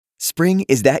Spring,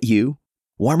 is that you?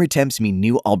 Warmer temps mean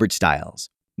new Allbirds styles.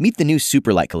 Meet the new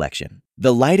Superlight collection,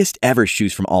 the lightest ever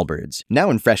shoes from Allbirds, now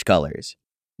in fresh colors.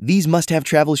 These must-have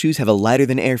travel shoes have a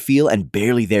lighter-than-air feel and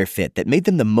barely-there fit that made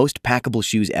them the most packable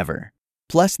shoes ever.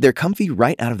 Plus, they're comfy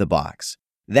right out of the box.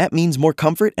 That means more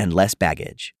comfort and less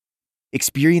baggage.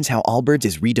 Experience how Allbirds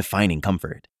is redefining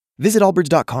comfort. Visit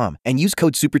allbirds.com and use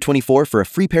code SUPER24 for a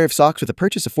free pair of socks with a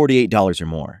purchase of $48 or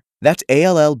more. That's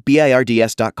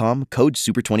ALLBIRDS.com, code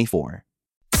SUPER24.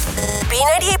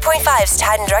 B98.5's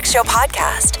Tad and Drex Show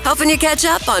podcast, helping you catch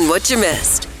up on what you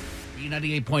missed.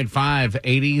 B98.5,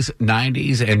 80s,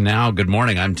 90s, and now, good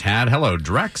morning. I'm Tad. Hello,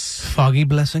 Drex. Foggy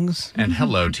blessings. And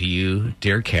hello to you,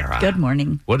 dear Kara. Good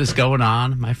morning. What is going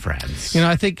on, my friends? You know,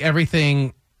 I think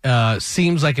everything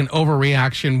seems like an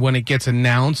overreaction when it gets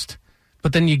announced,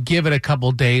 but then you give it a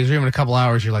couple days or even a couple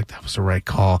hours, you're like, that was the right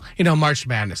call. You know, March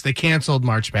Madness. They canceled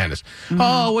March Madness. Mm-hmm.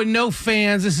 Oh, with no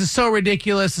fans. This is so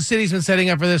ridiculous. The city's been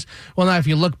setting up for this. Well, now, if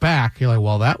you look back, you're like,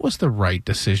 well, that was the right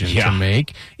decision to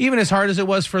make, even as hard as it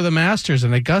was for the Masters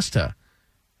in Augusta.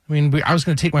 I mean, I was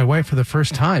going to take my wife for the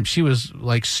first time. She was,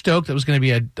 like, stoked. It was going to be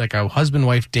a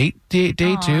husband-wife date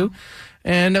too.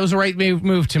 And that was the right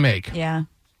move to make. Yeah.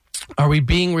 Are we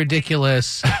being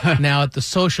ridiculous now at the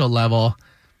social level?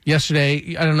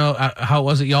 Yesterday, I don't know how it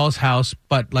was at y'all's house,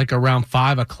 but like around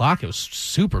 5 o'clock, it was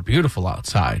super beautiful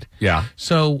outside. Yeah.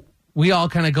 So we all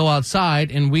kind of go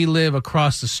outside, and we live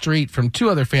across the street from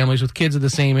two other families with kids of the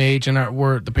same age, and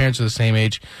the parents are the same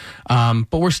age.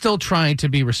 But we're still trying to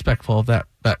be respectful of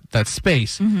that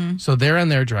space. Mm-hmm. So they're on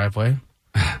their driveway.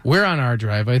 We're on our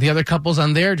driveway. The other couple's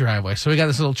on their driveway. So we got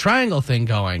this little triangle thing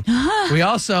going. We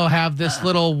also have this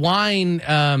little wine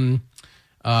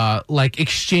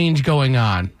exchange going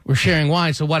on. We're sharing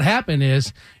wine. So what happened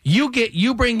is you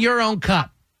bring your own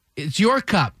cup. It's your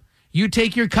cup. You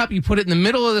take your cup, you put it in the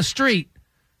middle of the street.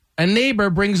 A neighbor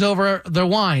brings over the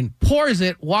wine, pours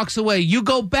it, walks away. You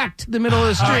go back to the middle of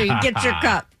the street. Get your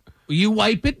cup. You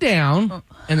wipe it down,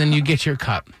 and then you get your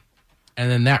cup.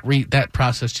 And then that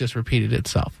process just repeated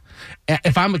itself.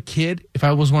 If I'm a kid, if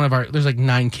I was one of there's like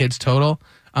 9 kids total,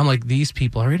 I'm like, these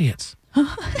people are idiots.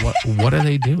 What are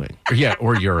they doing?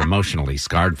 Or you're emotionally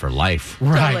scarred for life.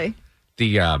 Right.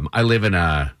 Totally. I live in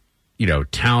a,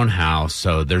 townhouse,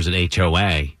 so there's an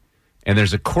HOA, and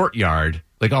there's a courtyard.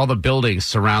 Like all the buildings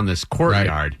surround this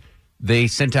courtyard. Right. They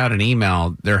sent out an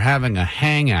email. They're having a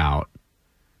hangout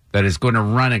that is going to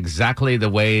run exactly the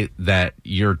way that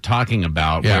you're talking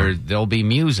about, where there'll be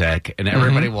music and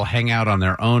everybody will hang out on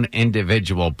their own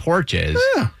individual porches.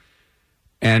 Yeah.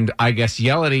 And I guess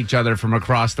yell at each other from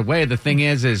across the way. The thing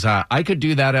is I could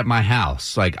do that at my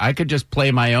house. Like, I could just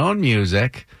play my own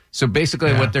music. So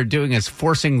basically what they're doing is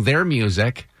forcing their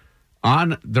music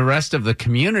on the rest of the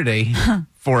community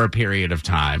for a period of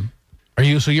time.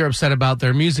 So you're upset about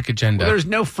their music agenda? Well, there's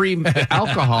no free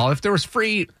alcohol. If there was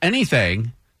free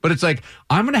anything, but it's like,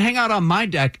 I'm going to hang out on my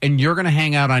deck and you're going to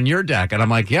hang out on your deck. And I'm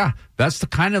like, yeah, that's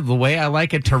the way I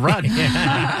like it to run.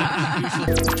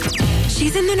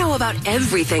 She's in the know about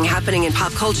everything happening in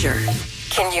pop culture.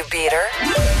 Can you beat her?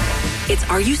 It's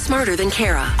Are You Smarter Than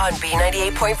Kara on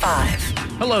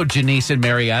B98.5. Hello, Janice and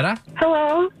Marietta.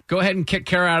 Hello. Go ahead and kick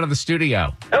Kara out of the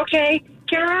studio. Okay.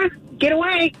 Kara, get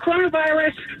away.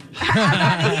 Coronavirus. I'm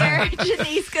out of here.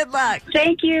 Janice, good luck.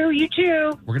 Thank you. You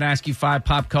too. We're going to ask you 5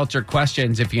 pop culture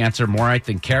questions. If you answer more right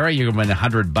than Kara, you're going to win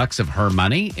 $100 of her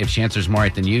money. If she answers more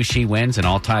right than you, she wins, and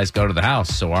all ties go to the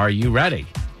house. So are you ready?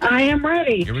 I am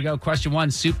ready. Here we go. Question 1.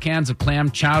 Soup cans of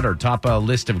clam chowder top a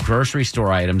list of grocery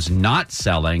store items not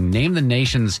selling. Name the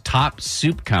nation's top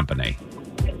soup company.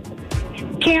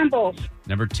 Campbell's.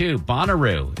 Number 2.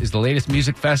 Bonnaroo is the latest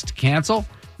music fest to cancel.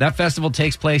 That festival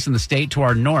takes place in the state to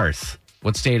our north.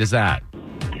 What state is that?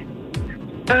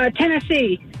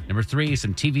 Tennessee. Number 3.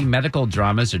 Some TV medical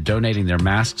dramas are donating their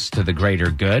masks to the greater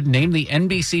good. Name the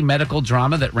NBC medical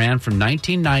drama that ran from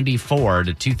 1994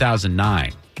 to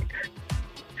 2009.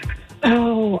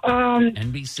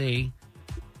 NBC.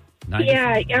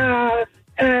 94.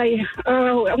 I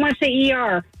want to say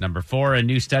ER. Number 4, a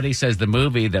new study says the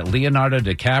movie that Leonardo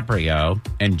DiCaprio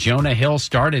and Jonah Hill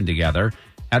starred in together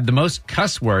had the most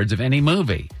cuss words of any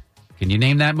movie. Can you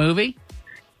name that movie?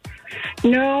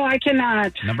 No, I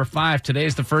cannot. Number 5, today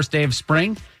is the first day of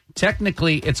spring.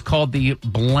 Technically, it's called the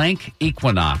blank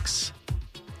equinox.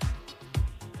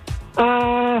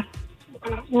 Vernal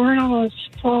is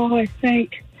fall, I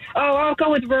think. Oh, I'll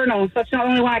go with vernal. That's the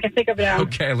only one I can think of now.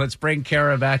 Okay, let's bring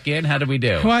Kara back in. How do we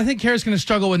do? Well, I think Kara's going to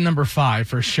struggle with number 5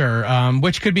 for sure,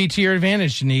 which could be to your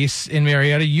advantage, Janice and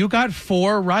Marietta. You got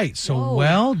 4 right, so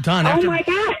well done. Oh, my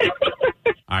God.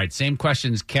 All right, same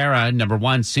questions. Kara, number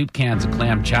one, soup cans and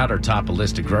clam chowder top a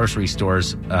list of grocery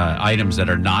stores items that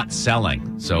are not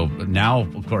selling. So now,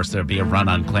 of course, there'll be a run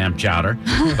on clam chowder.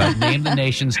 But name the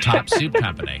nation's top soup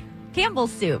company.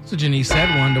 Campbell's soup. So Janice said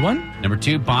 1-1. Number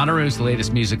two, Bonnaroo's the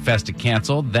latest music fest to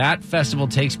cancel. That festival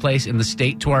takes place in the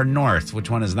state to our north. Which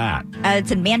one is that?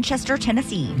 It's in Manchester,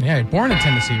 Tennessee. Yeah, born in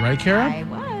Tennessee, right, Kara? I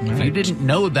was. If you didn't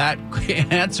know that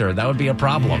answer, that would be a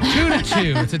problem.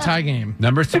 2-2. It's a tie game.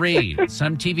 Number three,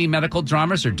 some TV medical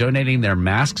dramas are donating their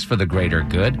masks for the greater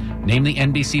good. Name the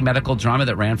NBC medical drama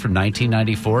that ran from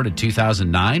 1994 to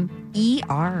 2009.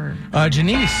 ER.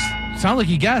 Janice, sound like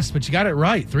you guessed, but you got it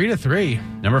right.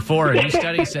 3-3. Number four, a new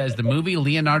study says the movie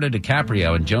Leonardo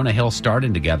DiCaprio and Jonah Hill starred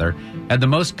in together had the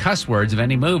most cuss words of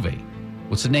any movie.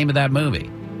 What's the name of that movie?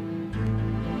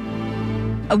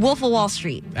 A Wolf of Wall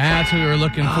Street. That's what we were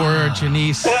looking for.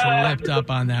 Janice slipped up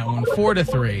on that one.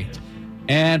 4-3.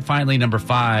 And finally, number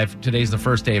five, today's the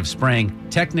first day of spring,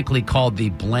 technically called the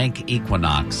blank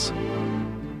equinox.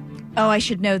 Oh, I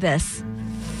should know this.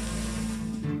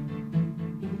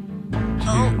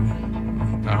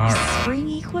 All right. Spring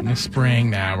equinox?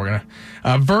 Spring now. We're going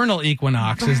to. Vernal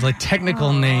equinox is the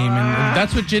technical name. And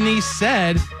that's what Janice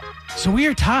said. So we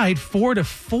are tied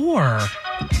 4-4.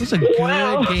 This is a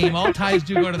good game. All ties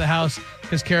do go to the house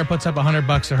because Kara puts up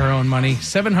 $100 of her own money.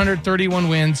 731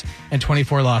 wins and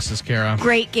 24 losses, Kara.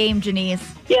 Great game, Janice.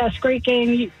 Yes, great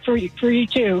game for you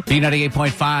too.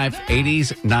 B98.5,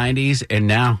 80s, 90s, and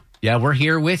now. Yeah, we're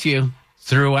here with you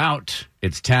throughout.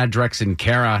 It's Tad, Drex, and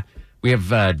Kara. We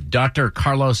have Dr.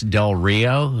 Carlos Del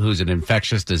Rio, who's an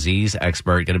infectious disease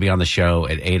expert, going to be on the show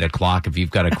at 8 o'clock. If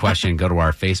you've got a question, go to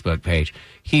our Facebook page.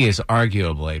 He is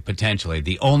arguably, potentially,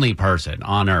 the only person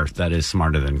on earth that is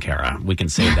smarter than Kara. We can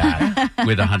say that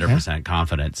with 100%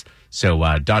 confidence.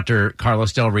 So Dr.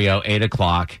 Carlos Del Rio, 8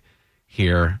 o'clock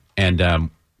here. And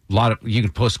you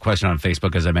can post a question on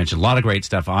Facebook, as I mentioned. A lot of great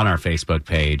stuff on our Facebook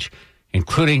page,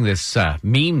 including this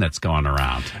meme that's going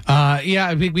around.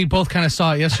 Yeah, we both kind of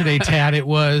saw it yesterday, Tad. It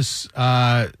was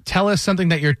tell us something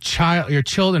that your child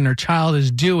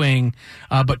is doing,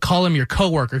 but call him your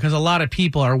coworker, because a lot of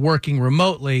people are working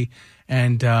remotely,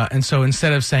 and so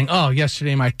instead of saying, "Oh,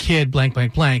 yesterday my kid blank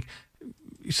blank blank,"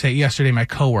 you say, "Yesterday my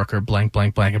coworker blank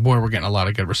blank blank," and boy, we're getting a lot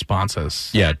of good responses.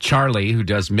 Yeah, Charlie, who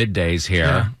does middays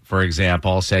here, for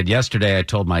example, said, "Yesterday I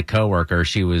told my coworker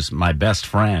she was my best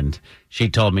friend. She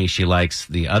told me she likes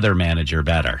the other manager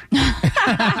better."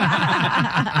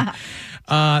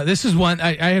 This is one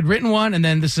I had written one, and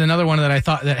then this is another one that I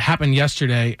thought that happened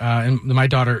yesterday, and my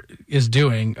daughter is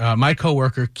doing. My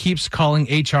coworker keeps calling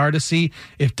HR to see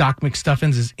if Doc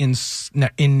McStuffins is in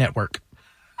network.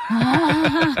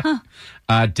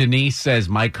 Denise says,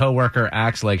 my coworker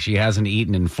acts like she hasn't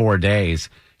eaten in 4 days.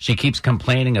 She keeps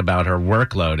complaining about her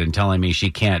workload and telling me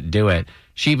she can't do it.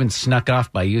 She even snuck off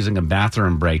by using a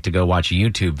bathroom break to go watch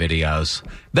YouTube videos.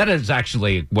 That is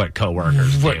actually what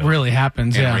coworkers do. What really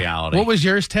happens in reality. What was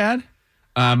yours, Tad?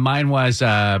 Mine was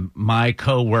my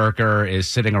coworker is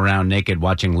sitting around naked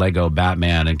watching Lego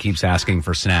Batman and keeps asking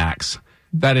for snacks.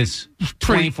 That is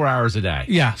 24 hours a day.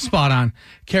 Yeah, spot on.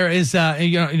 Kara, is I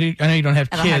know you don't have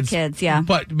kids. I don't have kids, yeah.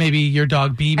 But maybe your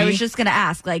dog BB. I was just going to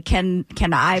ask, like, can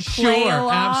I play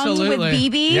along absolutely. with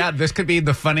BB? Yeah, this could be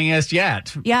the funniest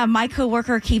yet. Yeah, my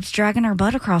coworker keeps dragging her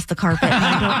butt across the carpet, and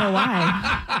I don't know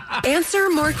why. Answer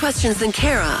more questions than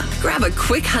Kara. Grab a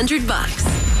quick $100.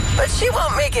 But she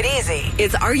won't make it easy.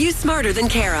 It's Are You Smarter Than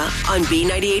Kara on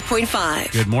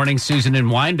B98.5. Good morning, Susan and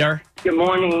Winder. Good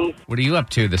morning. What are you up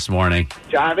to this morning?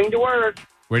 Driving to work.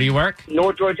 Where do you work?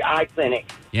 North Georgia Eye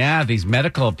Clinic. Yeah, these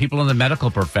people in the medical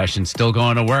profession still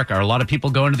going to work. Are a lot of people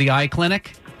going to the eye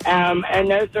clinic? And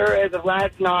no, sir, as of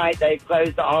last night, they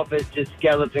closed the office to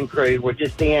skeleton crew. We're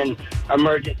just seeing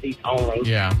emergencies only.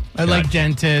 Yeah. I like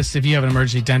dentists. If you have an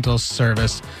emergency dental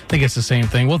service, I think it's the same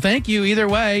thing. Well, thank you either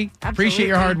way. Absolutely. Appreciate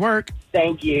your hard work.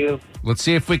 Thank you. Let's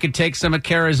see if we could take some of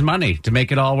Kara's money to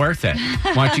make it all worth it.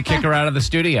 Why don't you kick her out of the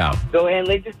studio? Go ahead and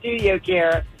leave the studio,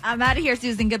 Kara. I'm out of here,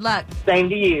 Susan. Good luck. Same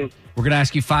to you. We're going to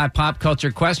ask you 5 pop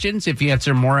culture questions. If you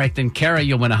answer more right than Kara,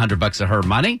 you'll win $100 of her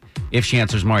money. If she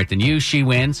answers more right than you, she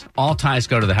wins. All ties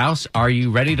go to the house. Are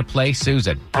you ready to play,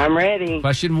 Susan? I'm ready.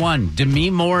 Question 1. Demi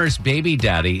Moore's baby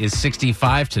daddy is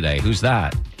 65 today. Who's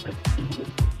that?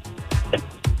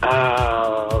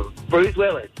 Bruce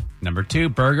Willis. Number 2,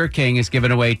 Burger King is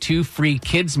giving away 2 free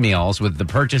kids meals with the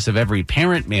purchase of every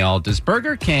parent meal. Does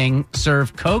Burger King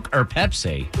serve Coke or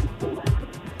Pepsi?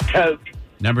 Coke.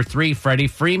 Number 3, Freddie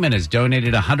Freeman has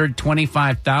donated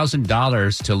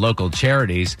 $125,000 to local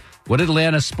charities. What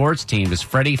Atlanta sports team does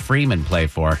Freddie Freeman play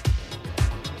for?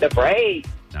 The Braves.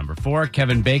 Number 4,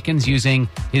 Kevin Bacon's using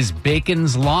his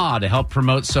Bacon's Law to help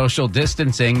promote social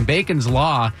distancing. Bacon's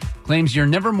Law claims you're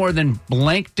never more than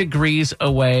blank degrees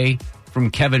away from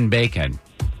Kevin Bacon.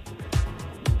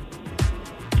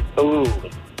 Ooh,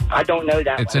 I don't know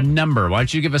that It's one. a number. Why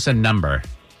don't you give us a number?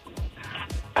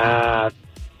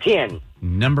 10.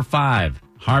 Number 5,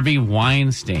 Harvey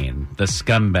Weinstein, the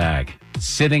scumbag,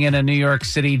 sitting in a New York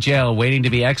City jail waiting to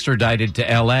be extradited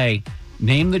to L.A.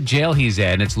 Name the jail he's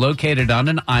in. It's located on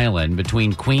an island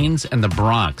between Queens and the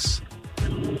Bronx.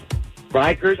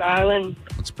 Rikers Island.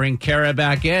 Let's bring Kara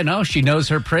back in. Oh, she knows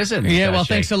her prison. Yeah, well,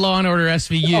 thanks to Law and Order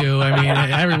SVU. I mean,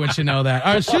 everyone should know that.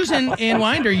 All right, Susan in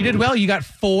Winder, you did well. You got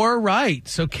 4 right.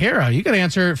 So, Kara, you got to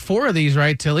answer 4 of these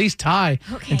right to at least tie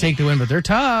and take the win, but they're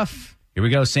tough. Here we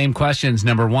go. Same questions.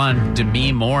 Number 1,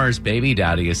 Demi Moore's baby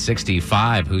daddy is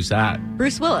 65. Who's that?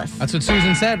 Bruce Willis. That's what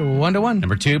Susan said. 1-1.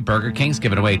 Number 2, Burger King's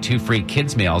giving away 2 free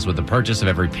kids meals with the purchase of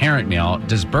every parent meal.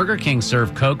 Does Burger King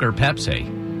serve Coke or Pepsi?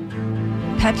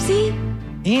 Pepsi?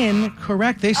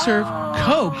 Incorrect. They serve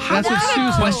Coke. That's what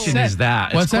Susan Question said. is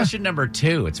that? What's It's that? question number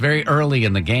 2. It's very early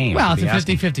in the game. Well, to it's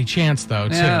be a asking. 50-50 chance, though,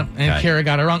 too. Yeah, And okay. Kara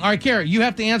got it wrong. All right, Kara, you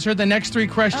have to answer the next 3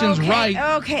 questions right.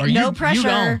 Okay. or No you pressure.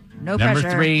 don't. No Number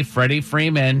pressure. 3, Freddie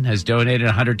Freeman has donated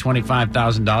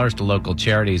 $125,000 to local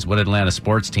charities. What Atlanta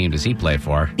sports team does he play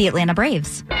for? The Atlanta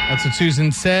Braves. That's what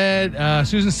Susan said.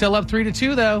 Susan's still up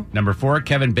 3-2, though. Number 4,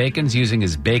 Kevin Bacon's using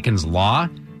his Bacon's Law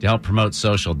to help promote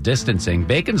social distancing.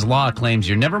 Bacon's Law claims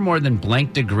you're never more than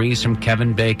blank degrees from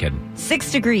Kevin Bacon.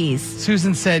 6 degrees.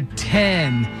 Susan said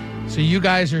 10. So you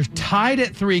guys are tied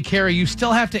at 3. Kara, you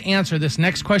still have to answer this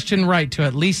next question right to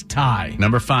at least tie.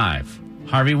 Number 5,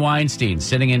 Harvey Weinstein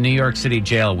sitting in New York City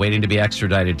jail waiting to be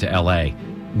extradited to L.A.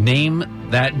 Name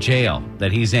that jail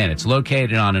that he's in. It's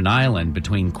located on an island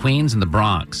between Queens and the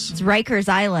Bronx. It's Rikers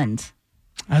Island.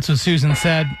 That's what Susan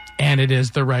said, and it is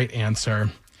the right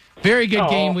answer. Very good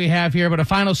game we have here, but a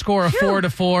final score of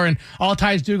 4-4, and all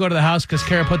ties do go to the house because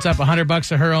Kara puts up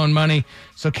 $100 of her own money.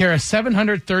 So Kara,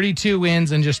 732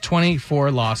 wins and just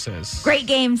 24 losses. Great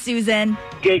game, Susan.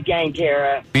 Good game,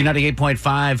 Kara.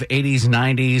 B98.5, 80s,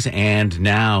 90s, and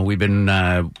now we've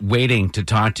been waiting to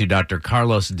talk to Dr.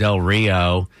 Carlos Del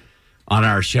Rio on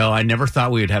our show. I never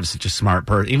thought we would have such a smart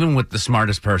person, even with the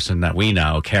smartest person that we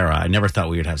know, Kara. I never thought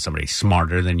we would have somebody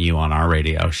smarter than you on our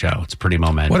radio show. It's pretty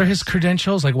momentous. What are his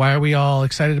credentials? Like, why are we all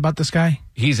excited about this guy?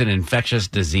 He's an infectious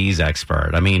disease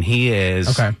expert. I mean, he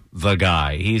is Okay. the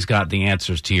guy. He's got the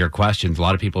answers to your questions. A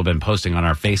lot of people have been posting on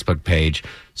our Facebook page.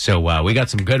 So we got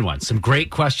some good ones, some great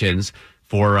questions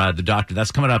for the doctor. That's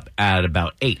coming up at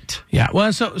about 8. Yeah,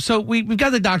 well, so we've got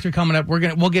the doctor coming up.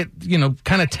 We'll get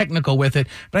kind of technical with it.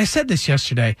 But I said this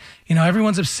yesterday.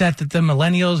 Everyone's upset that the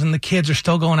millennials and the kids are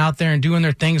still going out there and doing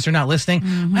their things. They're not listening.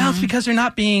 Mm-hmm. Well, it's because they're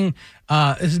not being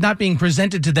it's not being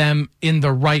presented to them in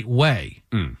the right way.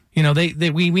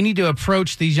 We need to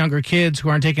approach these younger kids who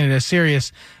aren't taking it as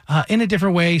serious in a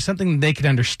different way, something they could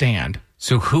understand.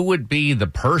 So who would be the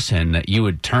person that you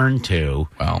would turn to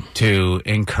to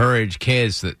encourage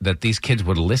kids that these kids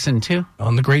would listen to?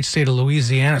 In the great state of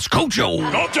Louisiana, it's Coach O.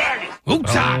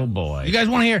 Oops, Oh, boy. You guys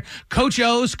want to hear Coach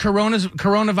O's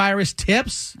coronavirus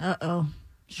tips? Uh-oh.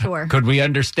 Sure. Could we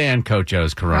understand Coach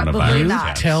O's Probably coronavirus? not.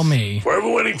 tips? Tell me. For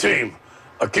every winning team,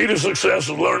 a key to success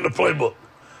is learning the playbook.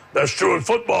 That's true in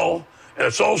football, and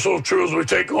it's also true as we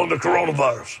take on the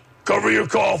coronavirus. Cover your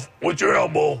cough with your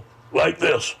elbow like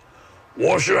this.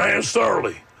 Wash your hands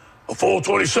thoroughly, a full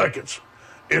 20 seconds.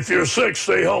 If you're sick,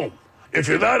 stay home. If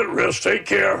you're not at risk, take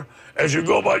care as you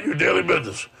go about your daily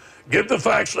business. Get the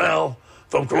facts now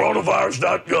from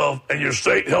coronavirus.gov and your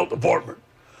state health department.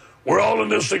 We're all in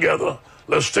this together.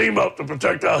 Let's team up to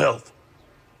protect our health.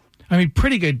 I mean,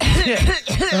 pretty good tip.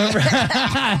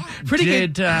 Pretty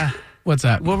good. What's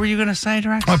that? What were you going to say,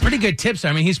 Drex? Oh, pretty good tips.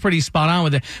 I mean, he's pretty spot on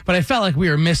with it. But I felt like we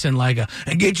were missing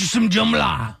and get you some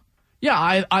jambalaya.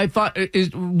 Yeah, I thought,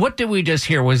 what did we just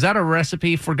hear? Was that a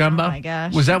recipe for gumbo? Oh, my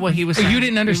gosh. Was that what he was saying? You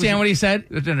didn't understand what he said?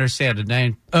 I didn't understand the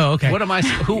name. Oh, okay. What am I,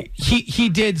 who? He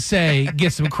did say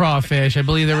get some crawfish. I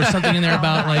believe there was something in there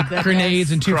about grenades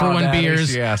and 2-for-1 Crawdaddies,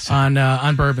 beers yes.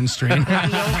 on Bourbon Street.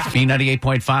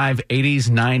 B98.5, 80s,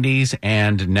 90s,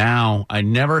 and now. I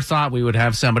never thought we would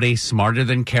have somebody smarter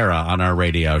than Kara on our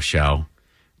radio show.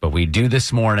 But we do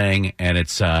this morning, and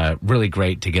it's really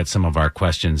great to get some of our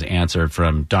questions answered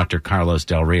from Dr. Carlos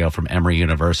Del Rio from Emory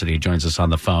University. He joins us on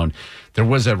the phone. There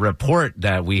was a report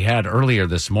that we had earlier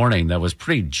this morning that was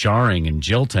pretty jarring and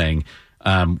jilting,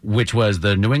 which was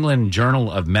the New England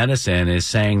Journal of Medicine is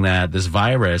saying that this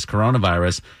virus,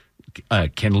 coronavirus,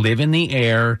 can live in the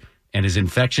air and is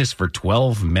infectious for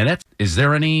 12 minutes. Is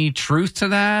there any truth to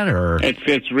that, or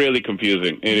it's really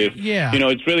confusing? It is. Yeah.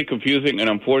 It's really confusing, and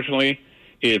unfortunately,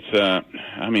 it's.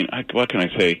 What can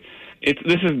I say?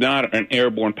 This is not an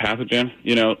airborne pathogen,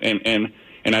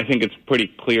 and I think it's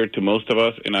pretty clear to most of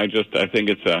us. And I think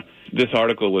it's this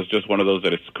article was just one of those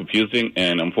that it's confusing,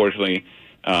 and unfortunately,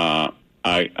 I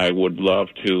would love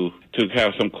to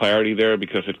have some clarity there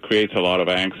because it creates a lot of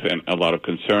angst and a lot of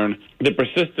concern. The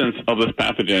persistence of this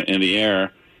pathogen in the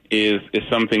air is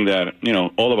something that,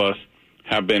 all of us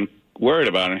have been worried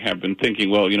about and have been thinking,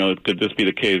 well, could this be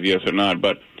the case, yes or not?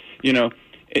 But,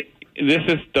 this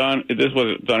was done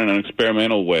in an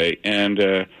experimental way, and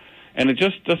it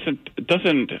just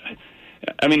doesn't.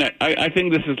 I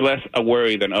think this is less a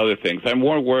worry than other things. I'm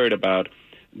more worried about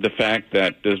the fact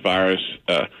that this virus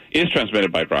is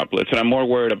transmitted by droplets, and I'm more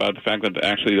worried about the fact that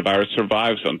actually the virus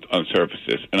survives on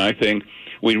surfaces. And I think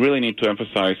we really need to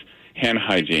emphasize hand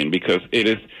hygiene because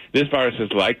this virus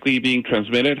is likely being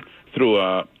transmitted through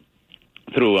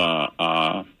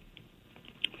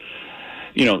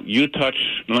you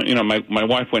touch, my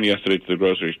wife went yesterday to the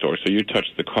grocery store, so you touch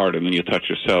the cart and then you touch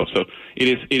yourself. So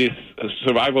it is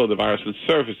survival of the virus on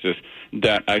surfaces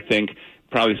that I think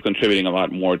probably is contributing a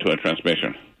lot more to a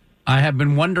transmission. I have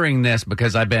been wondering this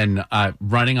because I've been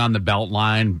running on the belt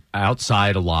line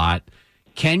outside a lot.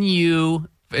 Can you,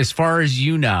 as far as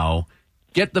you know,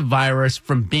 get the virus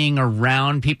from being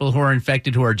around people who are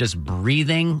infected who are just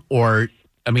breathing, or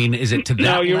is it to that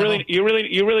No, you level?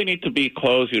 really need to be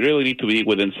close. You really need to be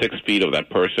within 6 feet of that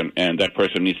person, and that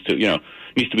person needs to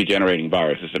be generating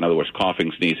viruses. In other words,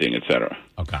 coughing, sneezing, etc.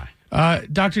 Okay.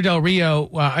 Dr. Del Rio,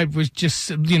 I was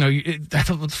just,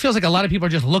 it feels like a lot of people are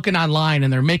just looking online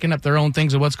and they're making up their own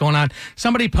things of what's going on.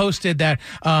 Somebody posted that,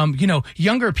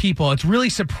 younger people, it's really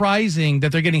surprising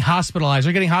that they're getting hospitalized.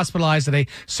 They're getting hospitalized at a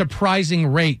surprising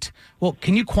rate. Well,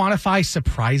 can you quantify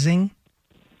surprising?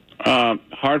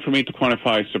 Hard for me to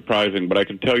quantify surprising, but I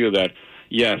can tell you that,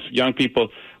 yes, young people,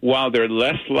 while they're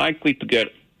less likely to get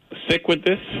sick with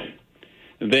this,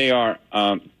 they're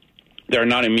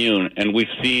not immune, and we've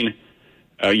seen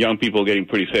young people getting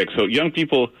pretty sick. So young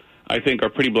people, I think, are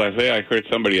pretty blasé. I heard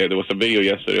there was a video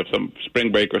yesterday of some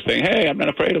spring breaker saying, hey, I'm not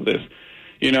afraid of this.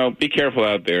 Be careful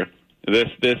out there.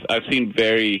 I've seen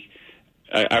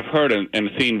I've heard and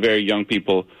seen very young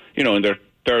people, in their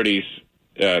 30s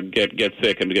get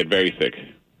sick and get very sick.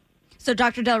 So,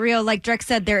 Dr. Del Rio, like Drex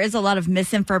said, there is a lot of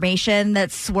misinformation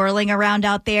that's swirling around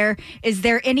out there. Is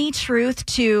there any truth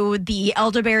to the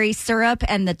elderberry syrup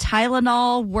and the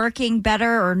Tylenol working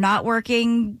better or not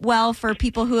working well for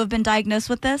people who have been diagnosed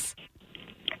with this?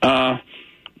 Again,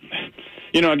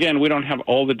 we don't have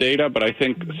all the data, but I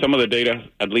think some of the data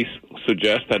at least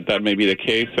suggests that may be the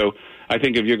case. So I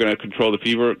think if you're going to control the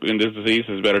fever in this disease,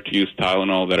 it's better to use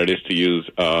Tylenol than it is to use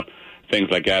things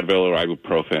like Advil or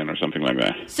ibuprofen or something like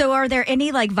that. So are there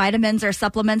any vitamins or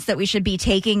supplements that we should be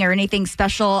taking or anything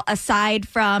special aside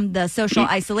from the social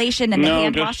isolation and the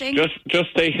hand washing? Just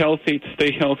stay healthy.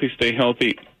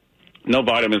 No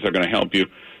vitamins are going to help you.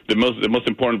 The most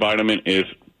important vitamin is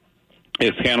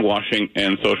hand washing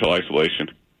and social isolation.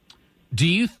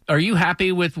 Are you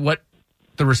happy with what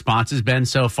the response has been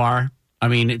so far?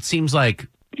 It seems like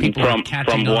people are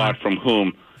catching on. From what? From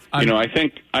whom? I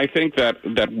think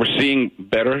that we're seeing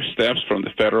better steps from the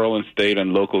federal and state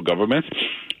and local governments.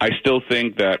 I still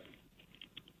think that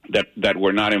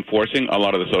we're not enforcing a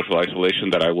lot of the social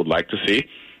isolation that I would like to see.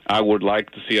 I would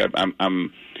like to see.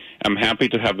 I'm happy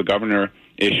to have the governor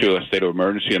issue a state of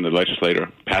emergency and the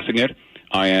legislator passing it.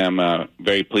 I am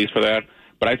very pleased for that.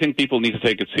 But I think people need to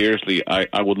take it seriously.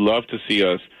 I would love to see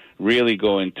us really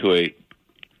go into a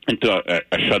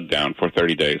shutdown for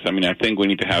 30 days. I think we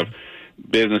need to have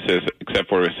businesses, except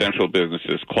for essential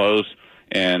businesses, close,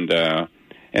 and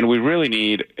we really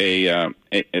need a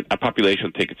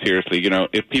population to take it seriously.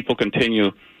 If people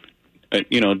continue,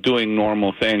 doing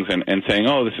normal things and saying,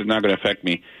 "Oh, this is not going to affect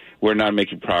me," we're not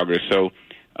making progress. So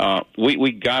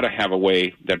we got to have a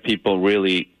way that people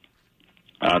really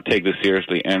take this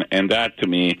seriously, and that to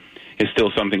me is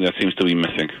still something that seems to be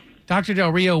missing. Dr.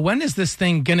 Del Rio, when is this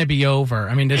thing going to be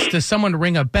over? Does someone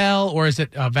ring a bell, or is it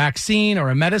a vaccine or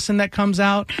a medicine that comes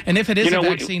out? And if it is a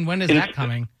vaccine, when is that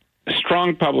coming?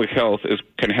 Strong public health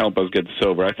can help us get this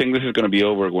over. I think this is going to be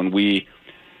over when we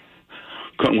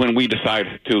decide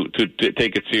to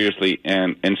take it seriously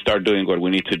and start doing what we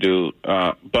need to do.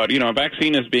 But a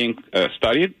vaccine is being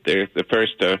studied. The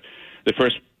first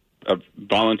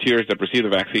volunteers that received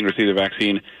the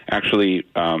vaccine actually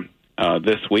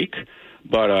this week.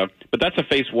 But that's a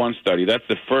phase 1 study. That's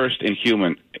the first in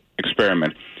human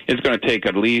experiment. It's going to take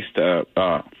at least a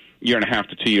year and a half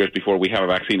to 2 years before we have a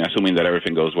vaccine, assuming that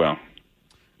everything goes well.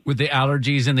 With the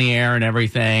allergies in the air and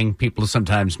everything, people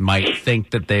sometimes might think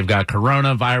that they've got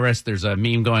coronavirus. There's a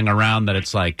meme going around that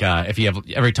it's like, if you have,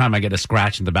 every time I get a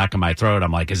scratch in the back of my throat,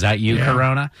 I'm like, is that you,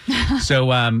 Corona? So,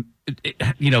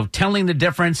 telling the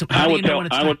difference.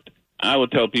 I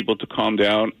would tell people to calm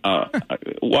down.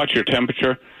 Watch your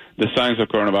temperature. The signs of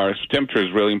coronavirus. Temperature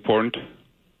is really important.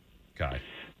 Okay.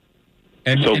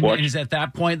 And is at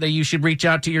that point that you should reach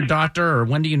out to your doctor, or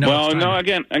when do you know? Well, no.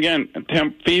 Again,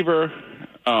 fever,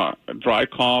 dry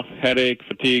cough, headache,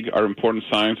 fatigue are important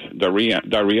signs. Diarrhea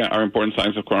are important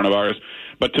signs of coronavirus.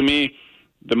 But to me,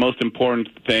 the most important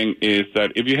thing is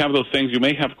that if you have those things, you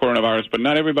may have coronavirus, but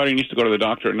not everybody needs to go to the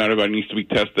doctor. Not everybody needs to be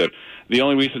tested. The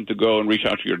only reason to go and reach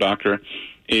out to your doctor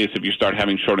is if you start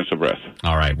having shortness of breath.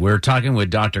 All right. We're talking with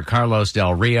Dr. Carlos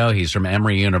Del Rio. He's from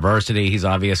Emory University. He's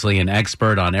obviously an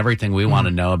expert on everything we want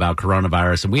to know about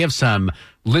coronavirus. And we have some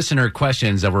listener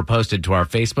questions that were posted to our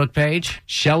Facebook page.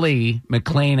 Shelley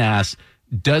McLean asks,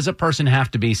 does a person have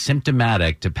to be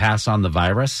symptomatic to pass on the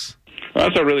virus? Well,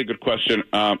 that's a really good question.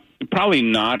 Probably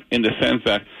not, in the sense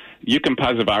that you can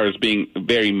pass the virus being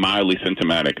very mildly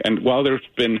symptomatic. And while there's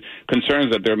been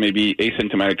concerns that there may be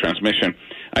asymptomatic transmission,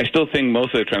 I still think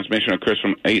most of the transmission occurs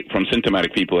from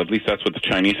symptomatic people. At least that's what the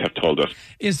Chinese have told us.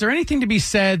 Is there anything to be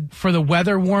said for the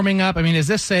weather warming up? I mean, is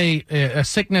this a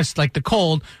sickness like the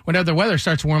cold? Whenever the weather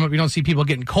starts to warm up, you don't see people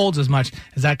getting colds as much.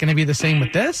 Is that going to be the same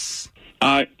with this?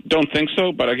 I don't think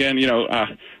so. But again, it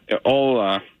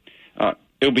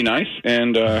would be nice.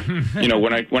 And,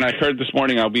 when I heard this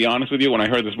morning, I'll be honest with you, when I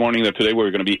heard this morning that today we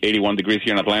were going to be 81 degrees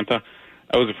here in Atlanta,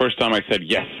 that was the first time I said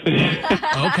yes.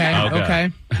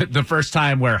 Okay. The first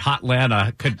time where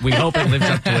Hotlanta we hope it lives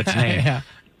up to its name. Yeah.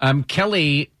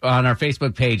 Kelly on our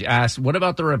Facebook page asked, what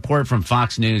about the report from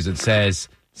Fox News that says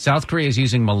South Korea is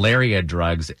using malaria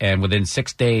drugs, and within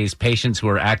 6 days, patients who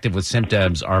are active with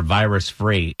symptoms are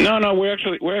virus-free? No,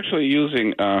 we're actually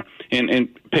using in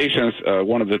patients.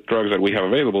 One of the drugs that we have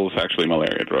available is actually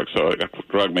malaria drug. So a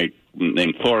drug named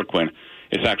chloroquine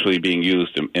is actually being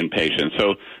used in patients.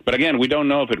 So, but again, we don't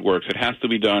know if it works. It has to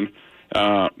be done.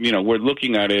 We're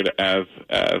looking at it as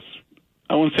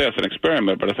I wouldn't say as an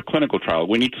experiment, but as a clinical trial.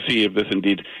 We need to see if this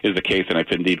indeed is the case and if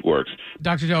it indeed works.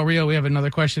 Dr. Del Rio, we have another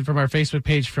question from our Facebook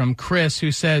page from Chris,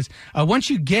 who says, once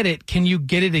you get it, can you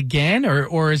get it again,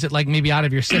 or is it like maybe out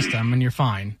of your system and you're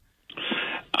fine?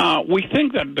 We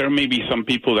think that there may be some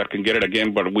people that can get it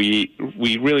again, but we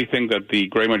really think that the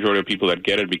great majority of people that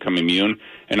get it become immune,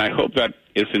 and I hope that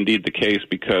is indeed the case,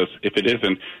 because if it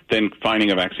isn't, then finding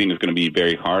a vaccine is going to be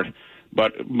very hard.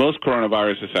 But most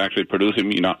coronaviruses actually produce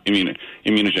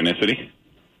immunogenicity.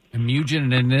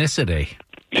 Immunogenicity.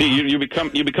 See, you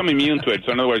become immune to it.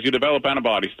 So in other words, you develop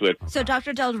antibodies to it. So,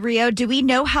 Dr. Del Rio, do we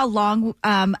know how long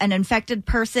an infected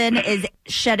person is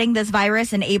shedding this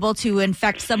virus and able to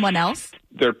infect someone else?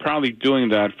 They're probably doing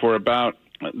that for about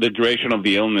the duration of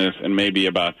the illness, and maybe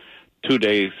about 2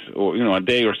 days or a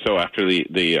day or so after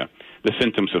the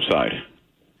symptoms subside.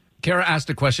 Kara asked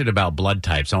a question about blood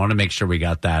types. I want to make sure we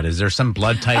got that. Is there some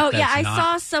blood type that's I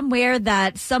saw somewhere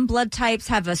that some blood types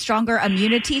have a stronger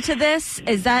immunity to this.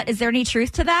 Is there any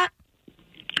truth to that?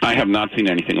 I have not seen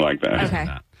anything like that. Okay.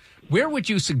 Where would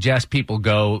you suggest people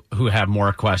go who have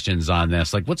more questions on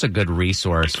this? Like, what's a good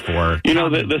resource for?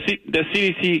 The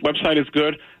CDC website is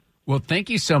good. Well, thank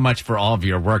you so much for all of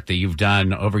your work that you've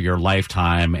done over your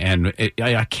lifetime. And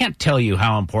I can't tell you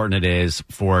how important it is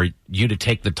for you to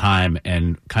take the time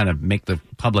and kind of make the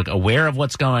public aware of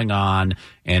what's going on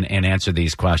and answer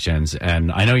these questions.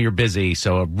 And I know you're busy,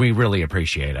 so we really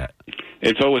appreciate it.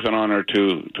 It's always an honor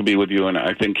to be with you. And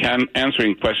I think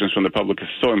answering questions from the public is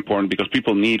so important, because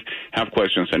people have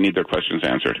questions and need their questions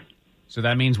answered. So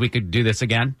that means we could do this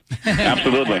again?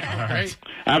 Absolutely. All right.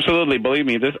 Absolutely. Believe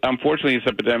me, unfortunately, this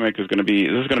epidemic is going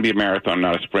to be a marathon,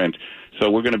 not a sprint. So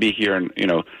we're going to be here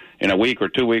in a week or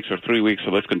 2 weeks or 3 weeks.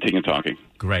 So let's continue talking.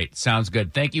 Great. Sounds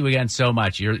good. Thank you again so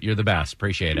much. You're the best.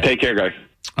 Appreciate it. Take care, guys.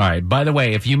 All right. By the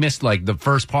way, if you missed like the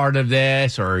first part of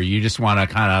this, or you just want to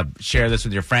kind of share this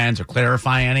with your friends or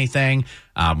clarify anything,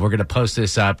 we're going to post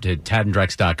this up to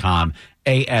taddandrex.com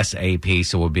ASAP.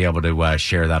 So we'll be able to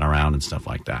share that around and stuff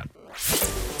like that.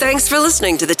 Thanks for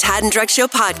listening to the Tad and Drex Show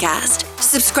podcast.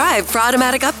 Subscribe for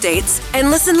automatic updates and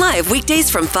listen live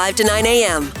weekdays from 5 to 9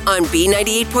 a.m. on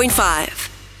B98.5.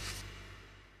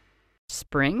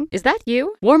 Spring? Is that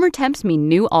you? Warmer temps mean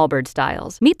new Allbirds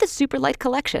styles. Meet the Superlight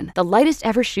Collection, the lightest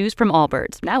ever shoes from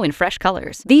Allbirds, now in fresh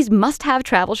colors. These must-have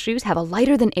travel shoes have a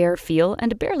lighter-than-air feel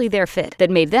and a barely-there fit that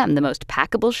made them the most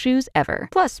packable shoes ever.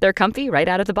 Plus, they're comfy right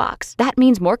out of the box. That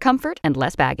means more comfort and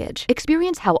less baggage.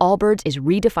 Experience how Allbirds is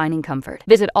redefining comfort.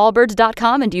 Visit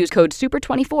allbirds.com and use code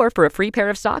SUPER24 for a free pair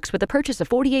of socks with a purchase of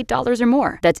 $48 or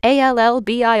more. That's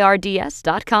ALLBIRDS.com,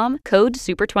 code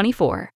SUPER24.